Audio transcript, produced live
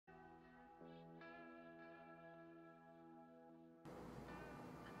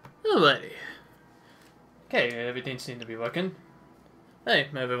Alrighty. Okay, everything seems to be working. Hey,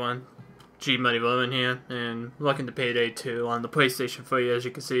 everyone. G Money Rowan here, and welcome to Payday 2 on the PlayStation 3, as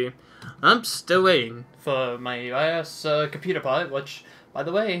you can see. I'm still waiting for my last computer part, which, by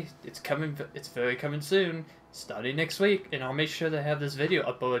the way, it's very coming soon, starting next week, and I'll make sure to have this video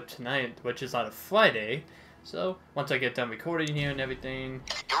uploaded tonight, which is on a Friday. So, once I get done recording here and everything,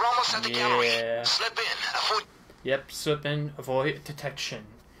 you're almost at the gallery. Slip in, avoid. Yep, slip in, avoid detection.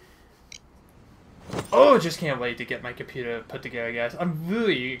 Oh, just can't wait to get my computer put together, guys. I'm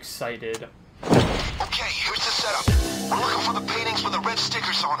really excited. Okay, here's the setup. We're looking for the paintings with the red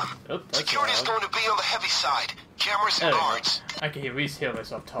stickers on them. Oh, Security's going to be on the heavy side. Cameras and guards. I can at least hear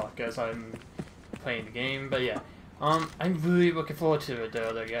myself talk as I'm playing the game, but yeah. I'm really looking forward to it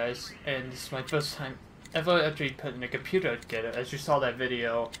though, guys. And this is my first time ever actually putting a computer together, as you saw that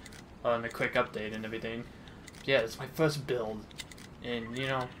video on the quick update and everything. Yeah, it's my first build. And, you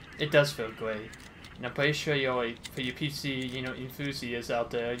know, it does feel great. And I'm pretty sure you're like, for you PC, you know, enthusiasts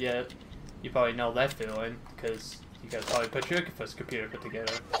out there, yeah, you probably know that feeling, because you guys probably put your first computer put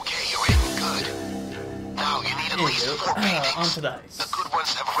together. Okay, you're in good. Now you need at least 4 paintings. Onto the ice. The good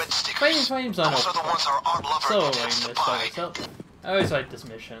ones have red stickers. Flames on Those are the ones our art lover so intends to this by buy. myself. I always like this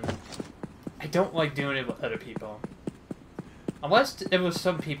mission. I don't like doing it with other people. Unless it was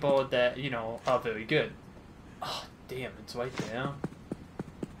some people that, you know, are very good. Oh, damn, it's right there.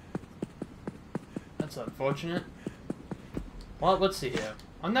 That's unfortunate. Well, let's see here.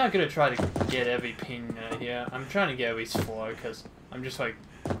 I'm not gonna try to get every ping here. I'm trying to get at least 4, because I'm just like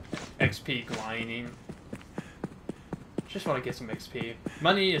XP grinding. Just want to get some XP.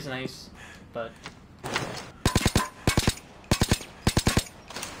 Money is nice, but...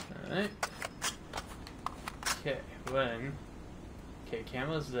 Alright. Okay, when... Okay,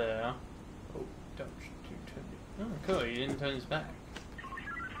 camera's there. Oh, don't turn it. Oh, cool, he didn't turn his back.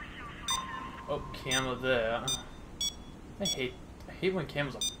 Oh, camera there. I hate when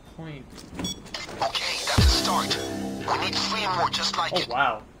cameras are point. Okay, that's a start. We need 3 more just like it. Oh,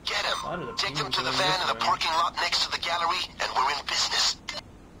 wow. Get them. Take them to the van in the parking lot next to the gallery, and we're in business.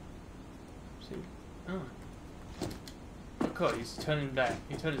 See? Oh. Oh, cool, he's turning back.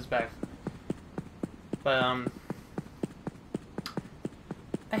 He turned his back. But,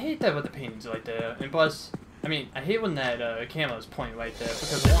 I hate that with the paintings right there. And plus, I mean, I hate when that camera is pointing right there,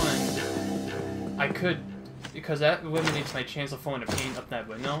 because one, because that eliminates my chance of throwing a paint up that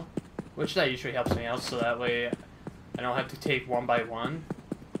window, which that usually helps me out, so that way I don't have to take one by one.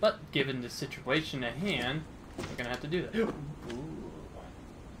 But given the situation at hand, we're gonna have to do that. Ooh.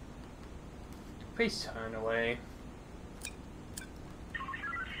 Please turn away.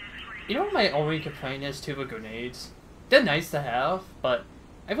 You know what my only complaint is to the grenades? They're nice to have, but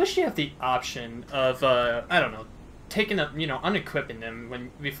I wish you have the option of, I don't know, taking up, you know, unequipping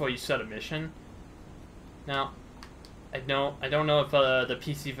them before you start a mission. Now, I don't know if the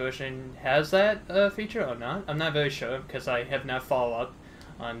PC version has that feature or not. I'm not very sure, because I have not followed up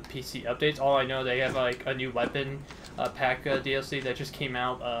on PC updates. All I know, they have like a new weapon pack DLC that just came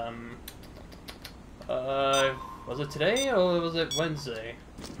out. Was it today or was it Wednesday?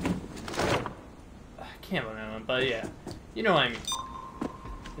 I can't remember, but yeah, you know what I mean.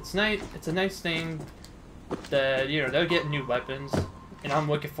 It's nice. It's a nice thing that, you know, they'll get new weapons, and I'm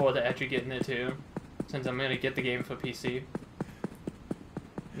looking forward to actually getting it too, since I'm gonna get the game for PC.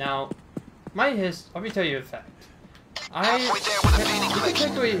 Now, let me tell you a fact. I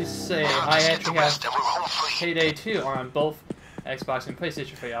particularly say I actually have Payday 2 on both Xbox and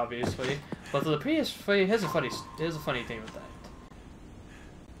PlayStation 3, obviously, but the PS3 has a funny thing with that.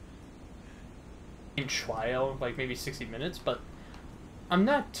 In trial, like maybe 60 minutes, but I'm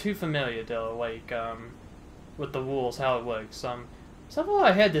not too familiar though, like with the rules, how it works. Somehow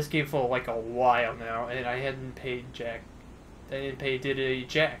I had this game for like a while now, and I hadn't paid jack. I didn't pay Diddy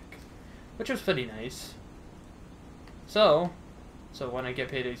jack, which was pretty nice. So when I get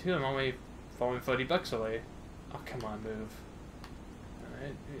Payday 2, I'm only throwing $30 away. Oh, come on, move.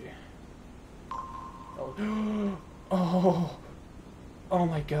 Alright. Oh. Oh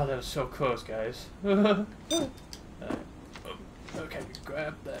my god, that was so close, guys. Okay,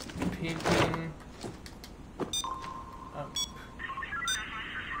 grab that painting.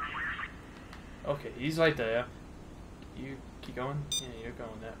 Okay, he's right there. You keep going? Yeah, you're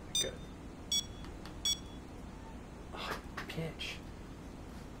going that way. Good. Oh, pitch.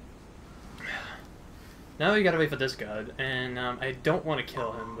 Now we gotta wait for this guard, and I don't want to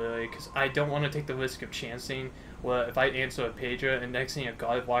kill him, really, because I don't want to take the risk of chancing where if I answer a pager, and next thing a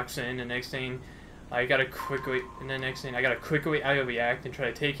guard walks in, and next thing I gotta quickly, and the next thing, I gotta quickly react and try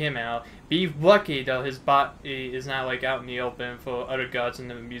to take him out. Be lucky though, his body is not like out in the open for other guards in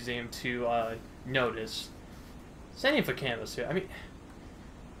the museum to notice. Same for canvas here. I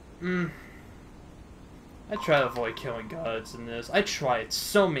mean, I try to avoid killing guards in this. I try it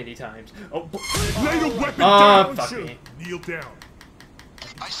so many times. Oh, lay the weapon down. Fuck me. Kneel down.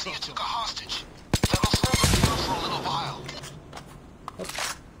 I see you took a hostage. That'll slow them down for a little while.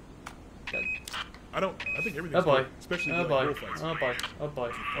 I think everything's Oh boy. good, especially Oh with boy. real fights. Oh boy. Oh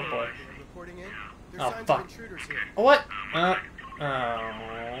boy. Oh boy. Reporting in. Oh fuck. What? What?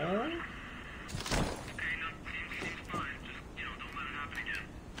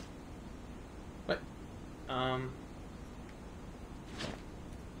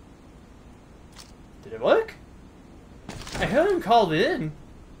 Did it work? I heard him called in.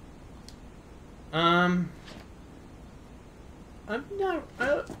 I'm not.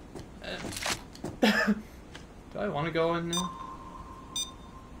 Do I want to go in there?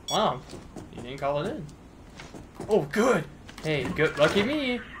 Wow, you didn't call it in. Oh, good. Hey, good. Lucky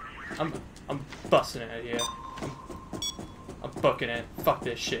me. I'm busting it here. I'm booking it. Fuck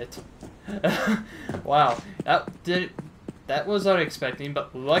this shit. Wow, that was unexpected,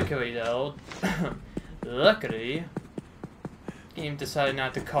 but luckily though, luckily, game decided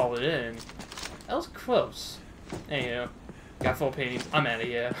not to call it in. That was close. Anyhow, got full paintings. I'm out of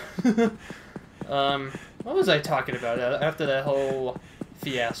here. What was I talking about after that whole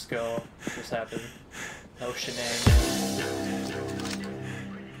fiasco just happened? No shenanigans.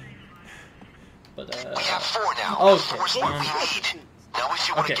 But We have 4 now. okay. 4's what we need. Now if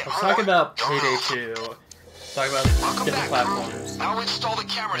you want to Okay, get let's more, talk about go Payday ahead. 2. Talk about Welcome different back, platforms. Now install the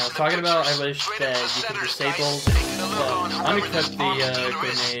cameras. You know, in the talking about, I pictures. wish Straight that into you could Senator's disable dice. Taking a look on whoever this unequip the arms dealer is.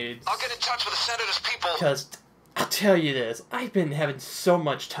 grenades. I'll get in touch with the Senator's people. Because I'll tell you this, I've been having so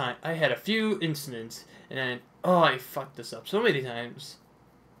much time. I had a few incidents, and then I fucked this up so many times.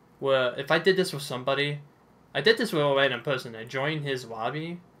 Where if I did this with somebody, I did this with a random person. I joined his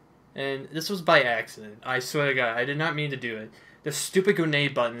lobby, and this was by accident. I swear to God, I did not mean to do it. The stupid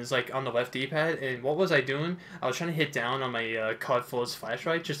grenade button is like on the left D-pad, and what was I doing? I was trying to hit down on my COD 4's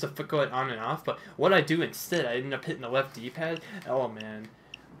flashlight just to flicker it on and off, but what I do instead, I ended up hitting the left D-pad. Oh man.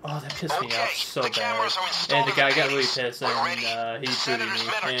 Oh, that pissed me off so bad. And the guy got really pissed, and he booted me.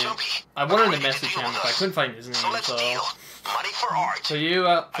 And I wanted to message him, but I couldn't find his name, so... So you,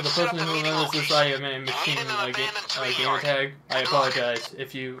 for the person who remembers this Iron Man machine gamer tag, I apologize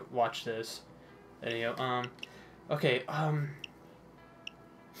if you watch this video. Okay, I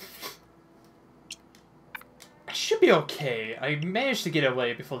should be okay. I managed to get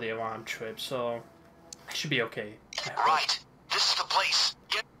away before the alarm trip, so I should be okay. Right, this is the place.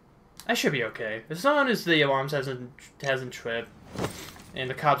 I should be okay. As long as the alarms hasn't tripped and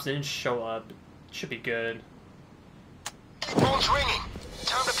the cops didn't show up, it should be good. Phone's ringing.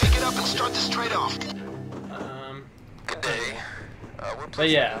 Time to pick it up and start this trade off. Good day. But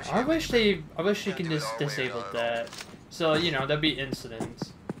yeah, I wish they could just disable that. So, you know, there'd be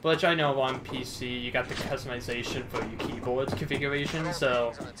incidents. Which I know on PC, you got the customization for your keyboard's configuration,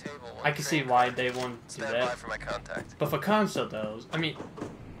 so I can see why they won't do that. But for console, though, I mean,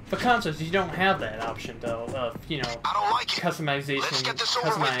 for consoles, you don't have that option, though, of, you know, customizing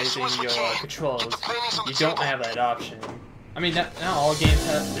your controls. You don't have that option. I mean, not all games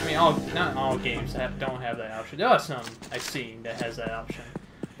have. I mean, not all games don't have that option. There are some I've seen that has that option,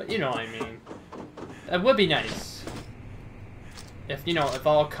 but you know what I mean. It would be nice if, you know, if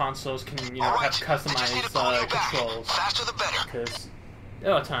all consoles can, you know, have customized controls. Because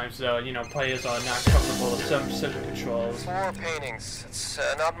there are times, though, you know, players are not comfortable with some certain controls. 4 paintings. It's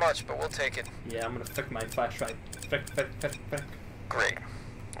not much, but we'll take it. Yeah, I'm gonna flick my flashlight. Flick. Great.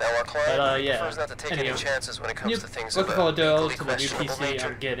 Now our client yeah. prefers not to take any chances when it comes to things look forward to the new questionable PC nature.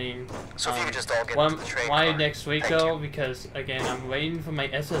 I'm getting. So if you could just all get into the train why car. next week Thank though? you. Because again, I'm waiting for my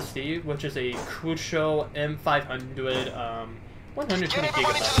SSD, which is a Crucial M500, 120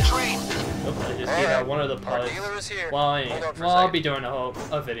 gigabytes. Oops, I just gave out one of the parts. Well, I'll be doing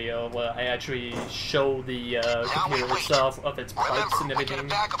a video where I actually show the computer itself of its parts and everything.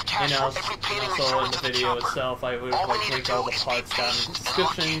 And also in the video itself, I would like link all the parts down in the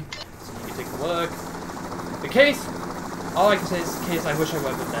description so you can take a look. The case, all I can say is the case. I wish I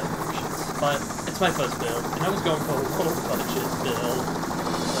went with that options, but it's my first build, and I was going for a low budget build.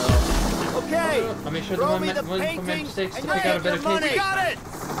 Okay, I'll make sure throw the me the one for my painting, mistakes to and pick out a you better have your money. case. Got it.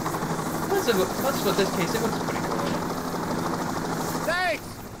 That's what this case. It looks pretty cool. Thanks.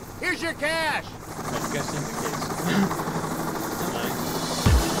 Here's your cash. I'm guessing the case. Nice.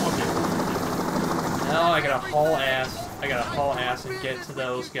 Okay. Now I got a whole ass I gotta haul ass and get to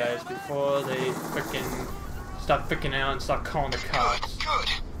those guys before they frickin' stop freaking out and start calling the cops. Good.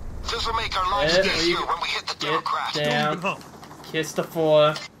 This will make our lives easier when we hit the Democrat. Get down. Kiss the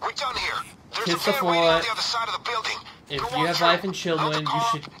floor. We're done here. There's Kiss a the van waiting on floor. the other side of the building. If Go you on have through. wife and children, Load the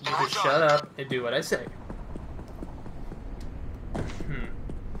car, you should and we're shut done. up and do what I say.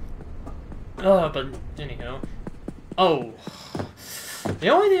 Oh, but anyhow. Oh. The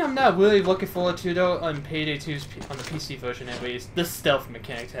only thing I'm not really looking forward to, though, on Payday 2's on the PC version at least, the stealth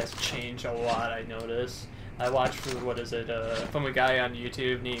mechanics has changed a lot, I noticed. I watched from, from a guy on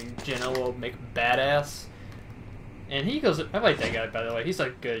YouTube named General McBadass. And he goes, I like that guy, by the way. He's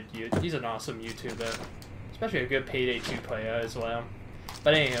he's an awesome YouTuber. Especially a good Payday 2 player as well.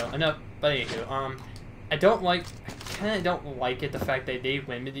 But anyhow, I kinda don't like it, the fact that they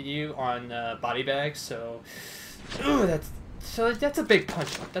limited you on body bags, so... Ooh, that's a big punch.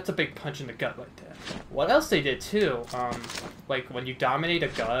 That's a big punch in the gut like that. What else they did too, like when you dominate a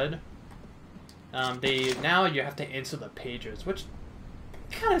gun, now you have to answer the pagers, which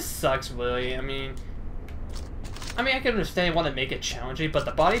kind of sucks, really. I mean, I can understand you want to make it challenging, but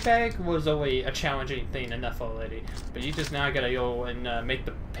the body bag was already a challenging thing enough already. But you just now gotta go and make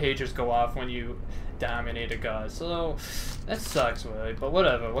the pagers go off when you dominate a gun. So that sucks, really. But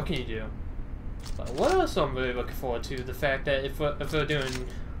whatever. What can you do? But what else I'm really looking forward to, the fact that if I'm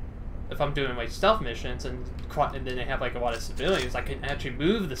doing like stealth missions and then they have like a lot of civilians, I can actually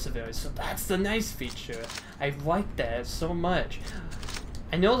move the civilians. So that's the nice feature. I like that so much.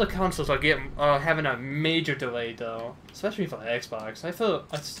 I know the consoles are having a major delay though, especially for the Xbox. I feel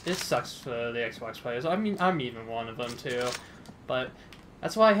it sucks for the Xbox players. I mean, I'm even one of them too, but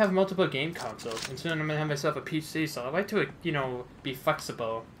that's why I have multiple game consoles. And soon I'm gonna have myself a PC, so I like to, be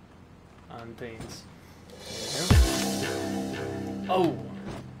flexible on things. Oh,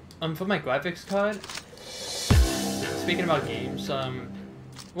 for my graphics card. Speaking about games,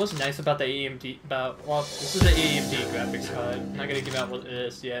 what's nice about the AMD? This is the AMD graphics card. I'm not gonna give out what it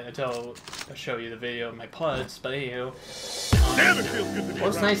is yet until I show you the video of my plugs. But anywho,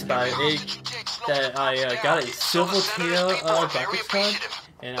 what's nice about it is that I got a Silvertail graphics card,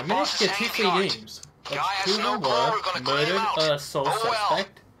 and I managed to get 2 free games. Which 2 of them were Murdered Soul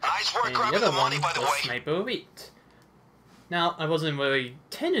Suspect, and the other one was Sniper Elite. Now, I wasn't really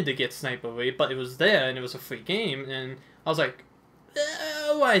intended to get Sniper Elite, but it was there and it was a free game, and I was like,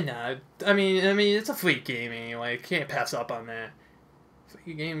 why not? I mean, it's a free game anyway. Can't pass up on that.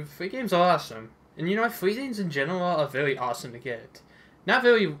 Free games are awesome, and you know what? Free games in general are very awesome to get.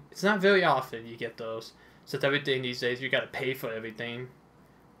 It's not very often you get those. Since everything these days you gotta pay for everything.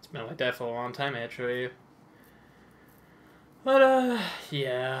 It's been like that for a long time actually. But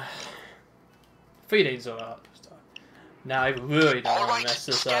yeah, free games are awesome. Now I really don't want to mess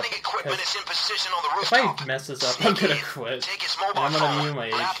this up, because if I mess this up, I'm gonna quit. And I'm gonna mute my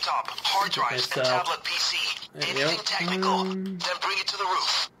age.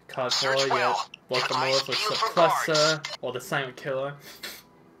 Card 4, yeah. Locomotive with Suppressor, or the Silent Killer.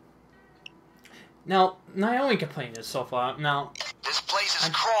 Now, my only complaint is so far. Now,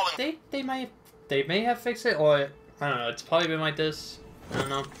 they may have fixed it, or I don't know. It's probably been like this. I don't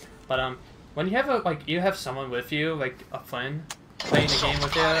know, but when you have you have someone with you, like a friend, playing the game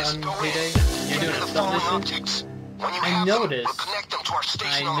with you on Payday, you're doing a stealth mission, I noticed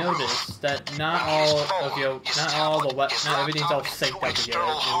that not everything's all synced up together.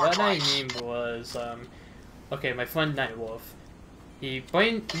 And what I mean was, okay, my friend Nightwolf, he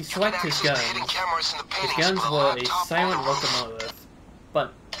selected his guns. His guns were a silent locomotive,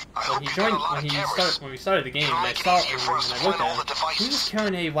 but when we started the game, and I saw it when I looked at him, he was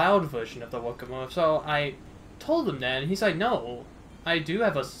carrying a loud version of the locomotive. So I told him that, and he's like, "No, I do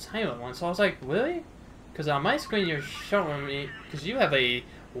have a silent one." So I was like, "Really?" Because on my screen you're showing me, because you have a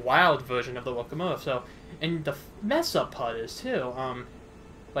wild version of the locomotive. So, and the mess up part is too,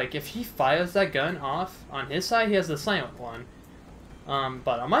 like if he fires that gun off on his side, he has the silent one.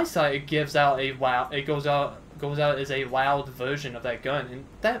 But on my side, it gives out a wild. It goes out as a wild version of that gun, and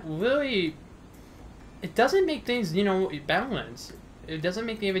that really, it doesn't make things, balanced. It doesn't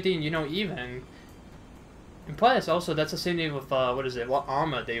make everything, even. And plus, also, that's the same thing with, what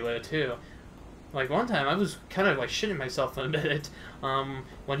armor they wear, too. Like, one time, I was kind of, like, shitting myself a bit,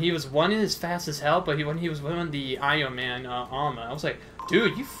 when he was running as fast as hell, but when he was wearing the Iron Man, armor, I was like,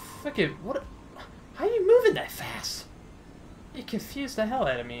 dude, you freaking, how are you moving that fast? It confused the hell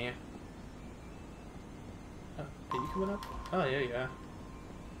out of me. Are you coming up? Oh, yeah, you are.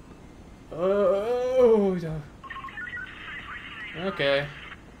 Oh, no. Okay.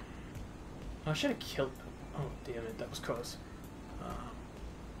 I should have killed him. Oh, damn it, that was close.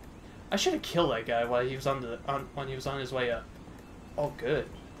 I should have killed that guy while he was when he was on his way up. Oh, good.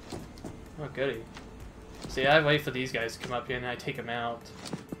 Oh, goody. See, I wait for these guys to come up here and I take them out.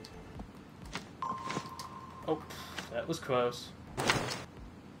 Oh, that was close.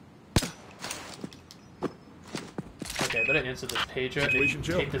 Okay, but I answer this pager and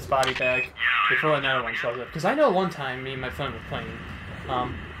take this body back before another one shows up. Because I know one time me and my friend were playing.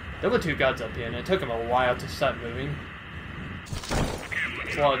 There were 2 guards up here and it took them a while to start moving.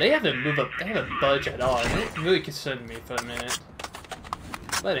 Well, they haven't moved up, they haven't budged at all, and it really concerned me for a minute.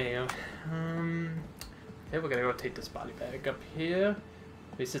 But anyway, okay, we're gonna rotate this body bag up here.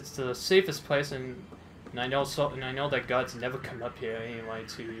 At least it's the safest place, and I know that guards never come up here anyway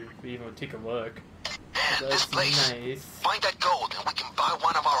to even take a look. So this place. Nice. Find that gold, and we can buy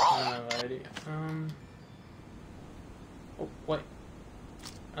one of our own. Alrighty. Oh wait.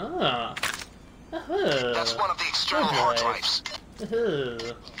 Ah. That's one of the external hard drives.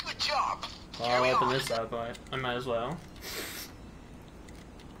 Good job. Well, I'll open this up, but I might as well.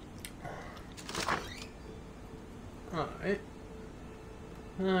 Alright.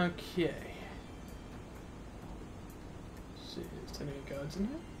 Okay. Let's see, is there any guards in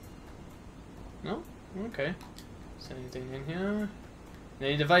here? No? Okay. Is there anything in here?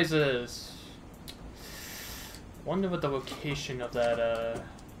 Any devices? Wonder what the location of that,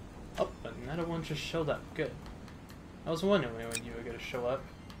 Oh, another one just showed up. Good. I was wondering when you were gonna show up.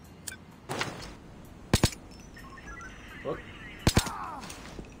 Whoop.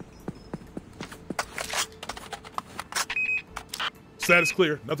 Status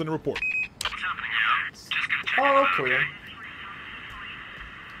clear. Nothing to report. Oh, clear.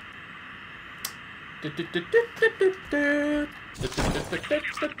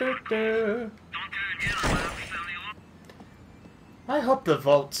 I hope the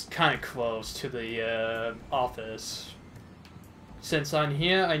vault's kind of close to the office. Since on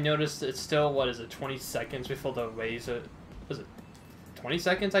here I noticed it's still, what is it, 20 seconds before the razor. Was it 20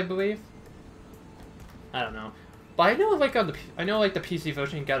 seconds, I believe? I don't know. But I know like the PC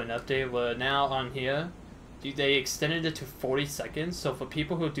version got an update where now on here they extended it to 40 seconds. So for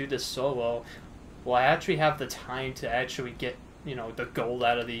people who do this solo, will I actually have the time to actually get, you know, the gold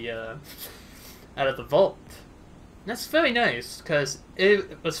out of the vault. That's very nice, because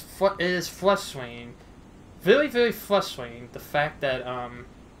it is frustrating, very frustrating, the fact that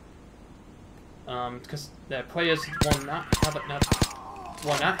because that players will not have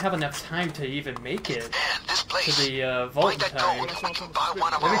enough time to even make it to the vault in time.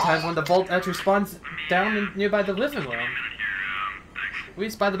 Every time when the vault actually spawns down nearby the living room, at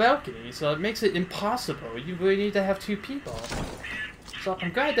least by the balcony, so it makes it impossible. You really need to have 2 people. So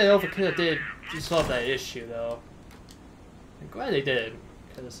I'm glad that Overkill did solve that issue, though. I'm glad they did,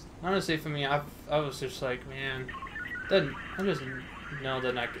 because honestly, for me, I was just like, man, I just know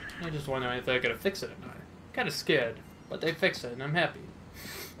that I just wondering if they're gonna fix it or not. Kind of scared, but they fixed it, and I'm happy.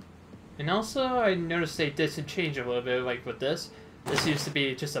 And also, I noticed they did some change a little bit, like with this. This used to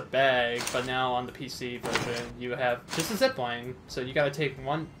be just a bag, but now on the PC version, you have just a zip line. So you gotta take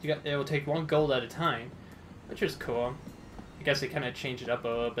one. It will take 1 gold at a time, which is cool. I guess they kind of changed it up a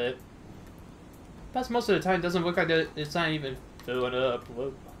little bit. Plus, most of the time, it doesn't look like it's not even filling up.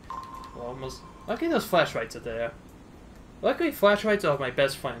 Well, almost. Luckily, those flashlights are there. Luckily, flashlights are my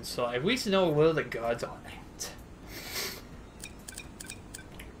best friends, so I at least know where the guards are at.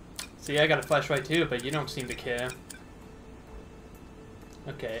 See, I got a flashlight too, but you don't seem to care.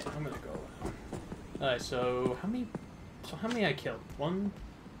 Okay, I'm gonna go. Alright, so how many I killed? 1,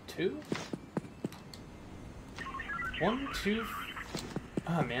 2? 1, 2.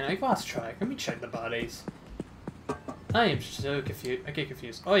 Oh man, I lost track. Let me check the bodies. I am so confused. I get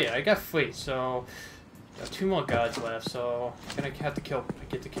confused. Oh yeah, I got 3, so got 2 more guards left. So I'm gonna have to kill. I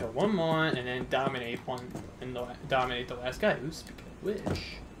get to kill 1 more and then dominate dominate the last guy. Ooh, speaking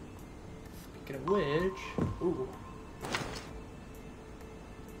of which, ooh.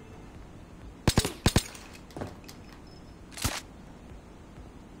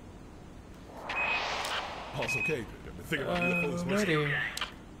 Oh, it's okay. I've been thinking about UFOs. Ready.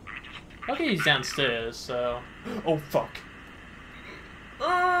 Okay, he's downstairs, so. Oh, fuck.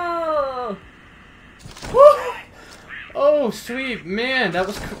 Oh! Oh, sweet man, that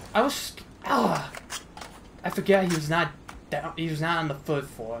was. I forgot he was not down. He was not on the 3rd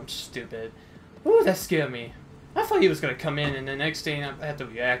floor. I'm stupid. Ooh, that scared me. I thought he was gonna come in, and the next thing I had to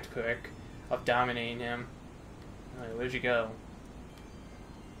react quick of dominating him. Alright, where'd you go?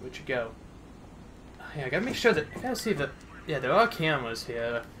 Where'd you go? Yeah, I gotta make sure that. I gotta see that. Yeah, there are cameras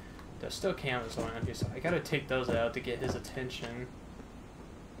here. There's still cameras around here, so I gotta take those out to get his attention.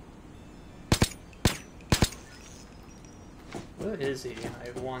 Where is he?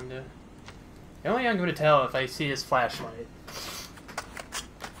 I wonder. The only way I'm gonna tell if I see his flashlight.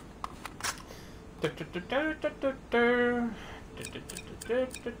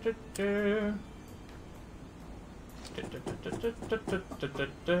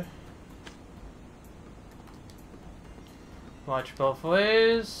 Watch both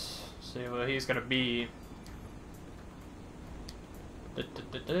ways. See where he's gonna be. Oh, there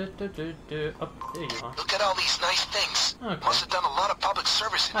you are. Look at all these nice things. Okay. Must have done a lot of public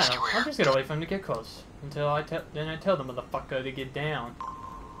service in his career. I'm just gonna wait for him to get close until I tell the motherfucker to get down.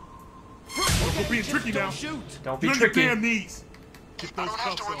 We're being tricky now. Don't be You're on tricky. your damn knees. Get I those don't have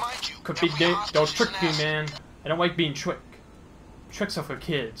cuffs to off. remind you. Could be every hostage don't is trick an me, asset. man. I don't like being tricked. Tricks are for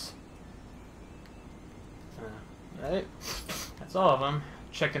kids. Right? That's all of them.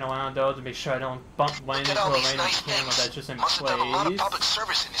 Checking around though to make sure I don't land into a random camera that's just in Must have done a lot of place. public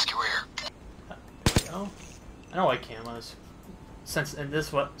service in his career. There you go. I don't like cameras. Since in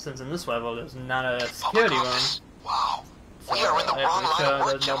this level there's not a security room. Wow. So We are in the I wrong have to line of make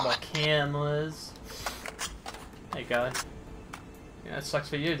work, sure there's no more gentlemen. cameras. There you go. Yeah, that sucks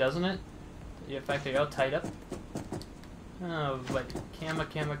for you, doesn't it? The fact that you're all tied up. Oh, wait. Camera.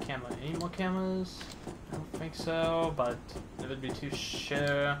 Any more cameras? I don't think so, but it would be too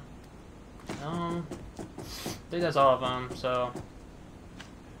sure. I think that's all of them, so...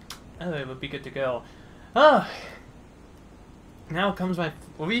 Oh, it would be good to go. Oh! Now comes my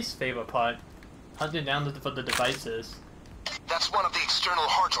least favorite part. Hunting down for the devices. That's one of the external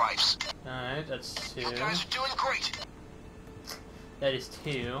hard drives. Alright, that's 2. You guys are doing great. That is 2,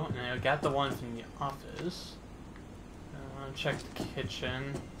 and I got the one from the office. Check the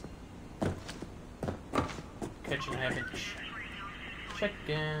kitchen. Kitchen, I haven't checked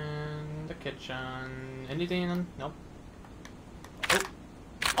in the kitchen. Anything in? Nope.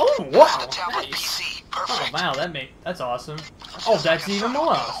 Oh wow! The tablet Nice. PC. Oh Perfect. wow, that's awesome. Oh, that's even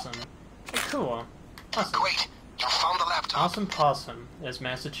more awesome. Cool. Awesome. Great. You found the laptop. Awesome possum, as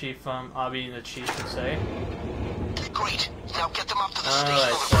Master Chief from Obby and the Chief would say. Great. Now get them up to the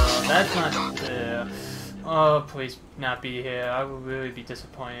Alright, station. so that's not there. Oh, please not be here. I will really be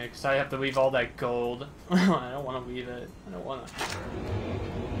disappointed because I have to leave all that gold. I don't want to leave it. I don't want to.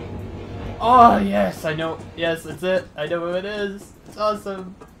 Oh, yes, I know. Yes, that's it. I know who it is. It's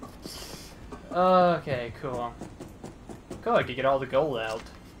awesome. Okay, cool. Cool, I could get all the gold out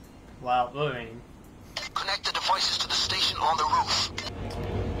while moving. Connect the devices to the station on the roof.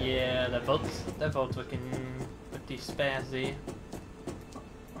 Yeah, that vote's looking pretty spazzy.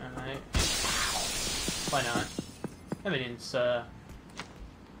 Alright. Why not? Everything's done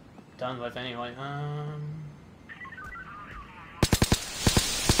with anyway. Why not?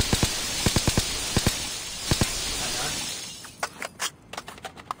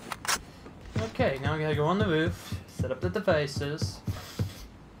 Okay, now we gotta go on the roof, set up the devices,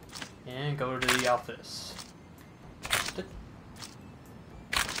 and go to the office.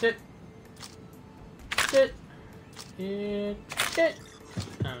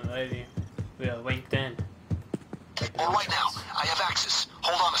 Alrighty. We are linked in. All right now, I have access.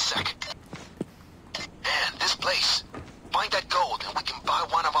 Hold on a sec. And this place. Find that gold and we can buy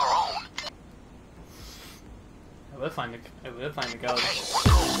one of our own. I will find the gold. Okay, we're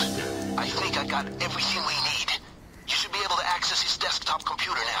gold. I think I got everything we need. You should be able to access his desktop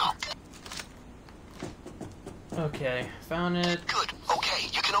computer now. Okay, found it. Good. Okay,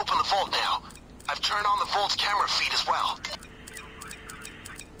 you can open the vault now. I've turned on the vault's camera feed as well.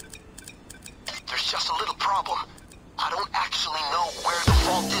 There's just a little problem. I don't actually know where the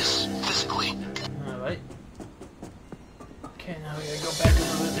vault is, physically. Alright. Okay, now we gotta go back on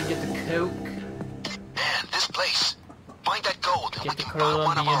the roof and get the coke. And this place. Find that gold and we Get the can buy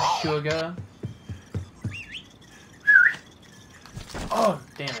one of Colombian our own. sugar. Oh,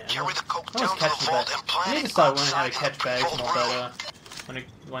 damn it. Carry the coke I down almost to catch the the vault bag. and plant I need it to start learning how to outside catch the bags controlled more room. better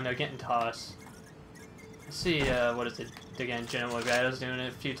when they're getting tossed. I see, what is it, again, General Gatta's doing it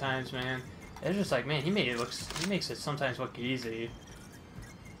a few times, man. It's just like, man, he makes it sometimes look easy.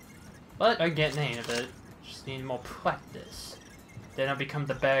 But I get the hang of it. Just need more practice. Then I'll become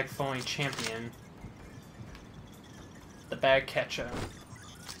the bag throwing champion. The bag catcher.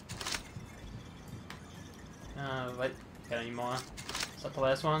 Wait, got any more? Is that the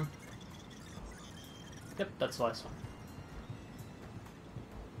last one? Yep, that's the last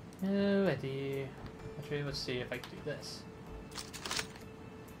one. Alrighty. Actually, let's see if I can do this.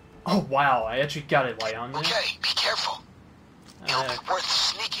 Oh wow, I actually got it right on there. Okay, be careful. It'll be worth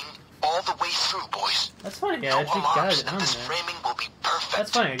sneaking all the way through, boys. That's funny, I No actually got alarms it and on this there. framing will be perfect.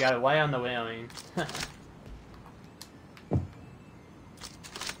 That's funny, I got it right on the railing.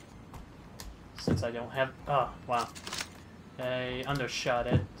 Since I don't have... Oh, wow. I undershot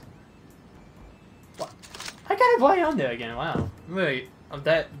it. gotta play on there again. Wow. Really, I'm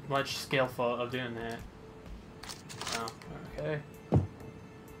that much skillful of doing that. Wow. Okay.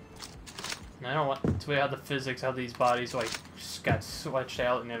 And I don't want to weird how the physics of these bodies like just got switched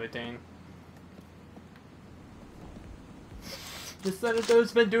out and everything. The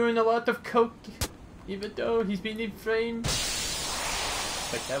senator's been doing a lot of coke, even though he's been in frame.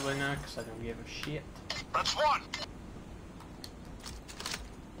 Like that one now, because I don't give a shit. That's one.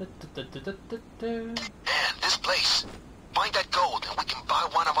 And this place. Find that gold and we can buy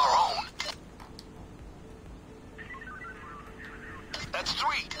one of our own. That's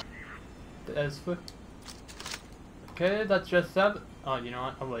 3. That's 4. Okay, that's just 7. Oh, you know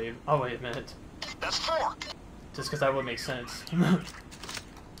what? I'll wait a minute. That's 4. Just because that would make sense.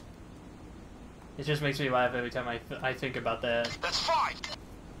 It just makes me laugh every time I think about that. That's 5.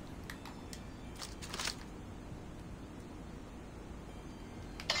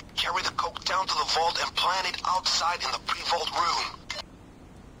 Carry the coke down to the vault and plant it outside in the pre-vault room.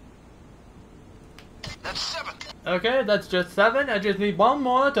 That's 7. Okay, that's just 7. I just need one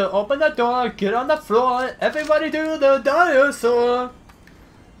more to open the door, get on the floor, everybody do the dinosaur!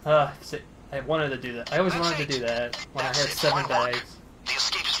 See, I wanted to do that. I always wanted to do that when I had 7 bags. The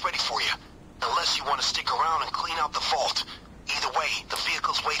escape is ready for you. Unless you want to stick around and clean out the vault. Either way, the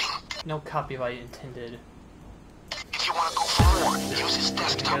vehicle's waiting. No copyright intended. If you want to go for more, use his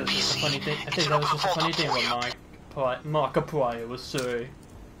desktop PC. I think that was just a funny thing what Markiplier was saying.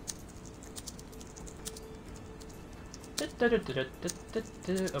 Alright,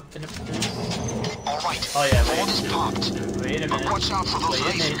 oh yeah, vault is popped. Wait a minute. Watch out for those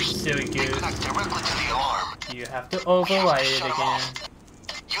Wait a minute, lasers. silly They goose. connect directly to the alarm. You have to override it again.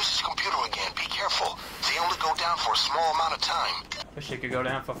 Use his computer again. Be careful. They only go down for a small amount of time. Wish it could go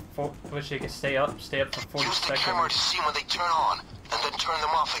down for wish it could stay up for 40 Use the seconds. camera to see when they turn on, and then turn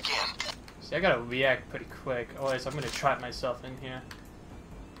them off again. See, I gotta react pretty quick, otherwise I'm gonna trap myself in here.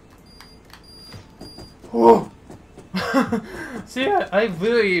 Whoa! See, I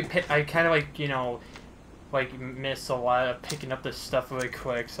really, I kind of like, you know, like miss a lot of picking up this stuff really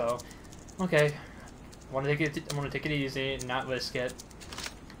quick. So, okay, I want to take it easy and not risk it.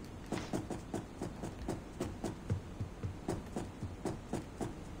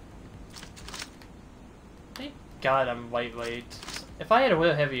 Thank God I'm lightweight. If I had a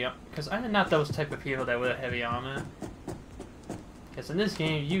real heavy, because I'm not those type of people that wear heavy armor. Because in this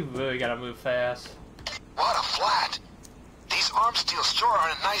game, you really gotta move fast. What a flat! These arm steel sure are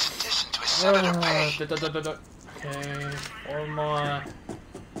a nice addition to his senator pay. Okay, 4 more.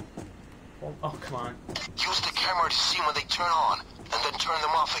 Oh, come on. Use the camera to see when they turn on, and then turn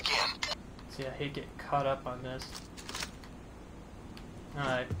them off again. See, I hate getting caught up on this.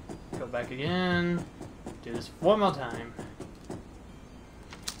 Alright, go back again. Do this 1 more time.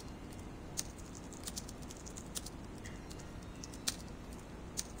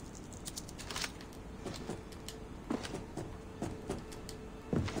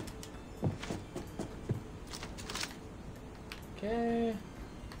 Okay.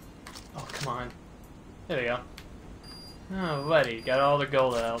 Oh, come on. There we go. Alrighty, got all the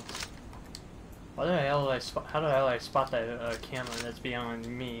gold out. How the hell did I spot that camera that's beyond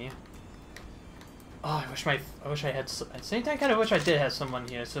me? Oh, I wish I had. At the same time, I kind of wish I did have someone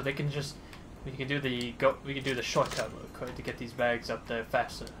here so they can just. We can do the shortcut real quick to get these bags up there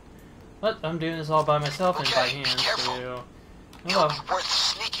faster. But I'm doing this all by myself and by hand, so. It'll be worth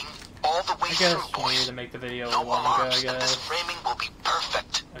sneaking all the way I guess through, we need boys. to make the video No longer, alarms, I and guess. this framing will be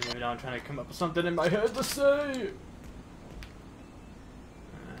perfect. I mean, now I'm trying to come up with something in my head to say. Alright,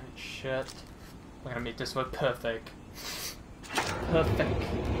 shit. We're gonna make this look perfect. Perfect.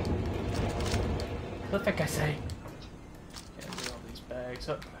 Perfect, I say. Gotta get all these bags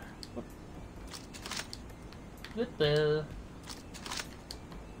up. Whoop.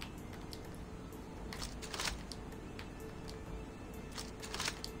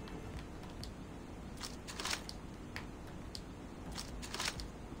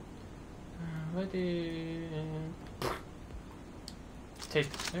 Ready.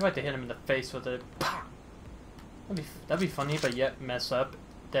 Maybe I have to hit him in the face with it. That'd be funny, but yet mess up.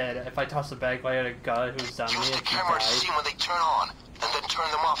 That if I toss the bag right at a guy who's on me, Use the he camera to see dies. when they turn on, and then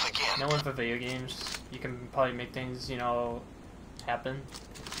turn them off again. No one for video games. You can probably make things, you know, happen.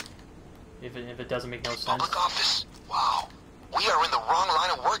 If it doesn't make no sense. Public office. Wow. We are in the wrong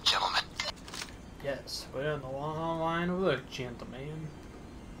line of work, gentlemen. Yes, we're in the long line of work, gentlemen.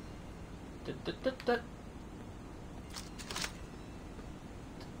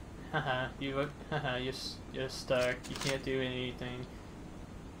 Haha, you're stuck. You can't do anything.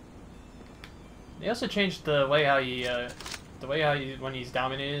 They also changed the way how you the way how when he's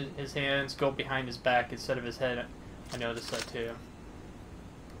dominated, his hands go behind his back instead of his head. I noticed that too.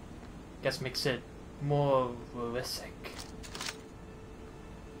 Guess makes it more realistic.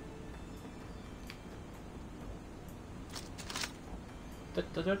 Use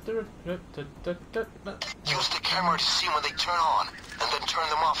the camera to see when they turn on, and then turn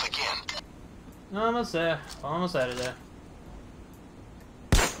them off again. Almost there. Almost out of there.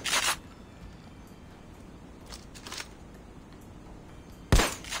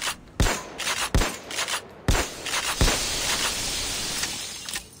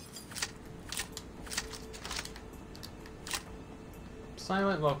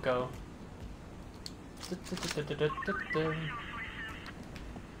 Silent Loco.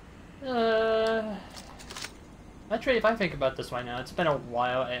 Actually, if I think about this right now, it's been a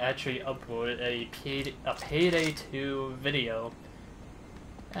while I actually uploaded a Payday 2 video.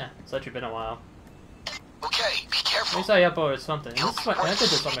 Yeah, it's actually been a while. Okay, be careful. At least I uploaded something. And I did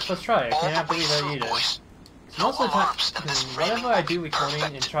this on my first try. I cannot believe I did it. Most of the time, whenever I do recording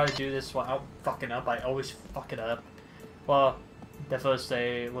and try to do this without fucking up, I always fuck it up. Well, the first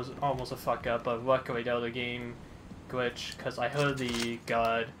day was almost a fuck up, but luckily the other game glitch, because I heard the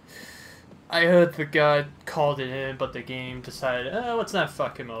god called it in, but the game decided, oh, let's not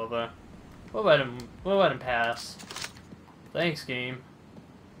fuck him over. We'll let him pass. Thanks, game.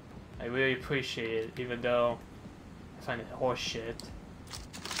 I really appreciate it, even though I find it horseshit.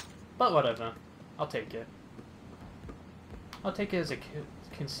 But whatever. I'll take it. I'll take it as a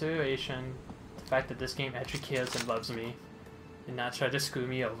consideration, the fact that this game actually cares and loves me, and not try to screw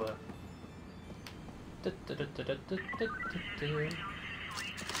me over.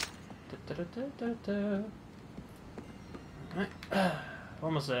 Alright,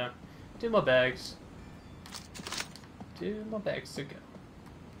 almost there. 2 more bags. 2 more bags to go.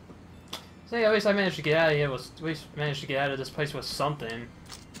 So yeah, at least I managed to get out of here. At least managed to get out of this place with something.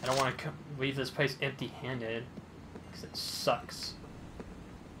 I don't want to leave this place empty-handed, because it sucks.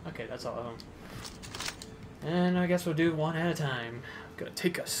 Okay, that's all of them. And I guess we'll do one at a time. Gonna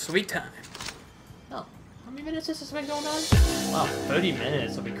take a sweet time. Oh, how many minutes has this been going on? Wow, 30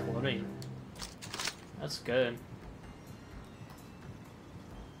 minutes of recording. That's good.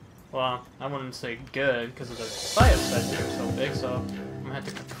 Well, I wouldn't say good because of the file size being so big, so I'm gonna have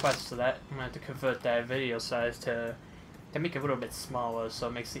to compress that. I'm gonna have to convert that video size to make it a little bit smaller, so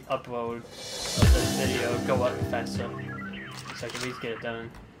it makes the upload of this video go up faster. So I can at least get it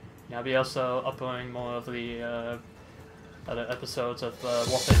done. And I'll be also uploading more of the other episodes of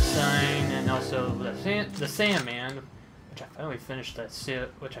Wolfenstein and also the Sandman, which I finally finished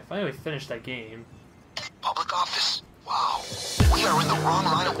that game. Public office. Wow. We are in the wrong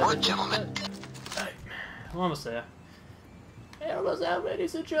line of work, gentlemen. Right. We're almost there. We're almost there,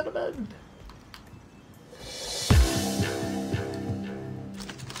 ladies and gentlemen.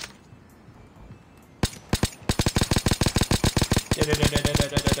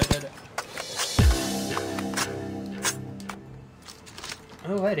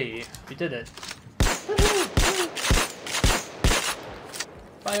 Alrighty, we did it.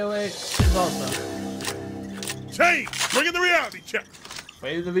 Violate is awesome. Change! Bring in the reality check!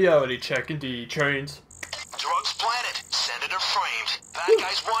 Wait the reality check, indeed, trains. Drugs planted, senator framed, bad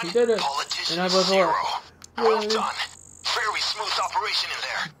guys won, We did it. politicians And I was 0. wrong. Well Yay. done. Very smooth operation in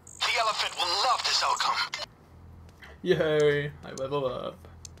there. The elephant will love this outcome. Yay, I level up.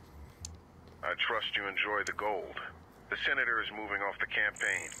 I trust you enjoy the gold. The senator is moving off the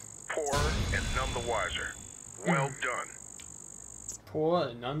campaign. Poorer and none the wiser. Well done. Poor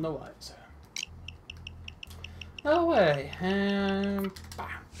and none the wiser. No way. And what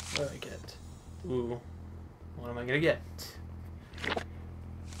do I get? Ooh. What am I gonna get?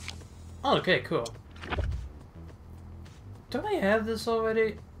 Oh, okay, cool. Don't I have this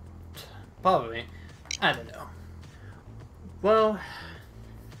already? Probably. I don't know. Well,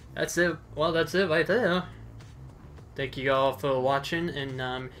 that's it. Well, that's it right there. Thank you all for watching,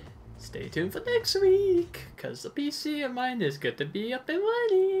 and stay tuned for next week, because the PC of mine is good to be up and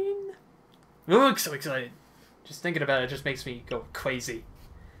running. Ooh, I'm so excited. Just thinking about it just makes me go crazy.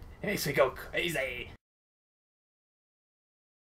 It makes me go crazy.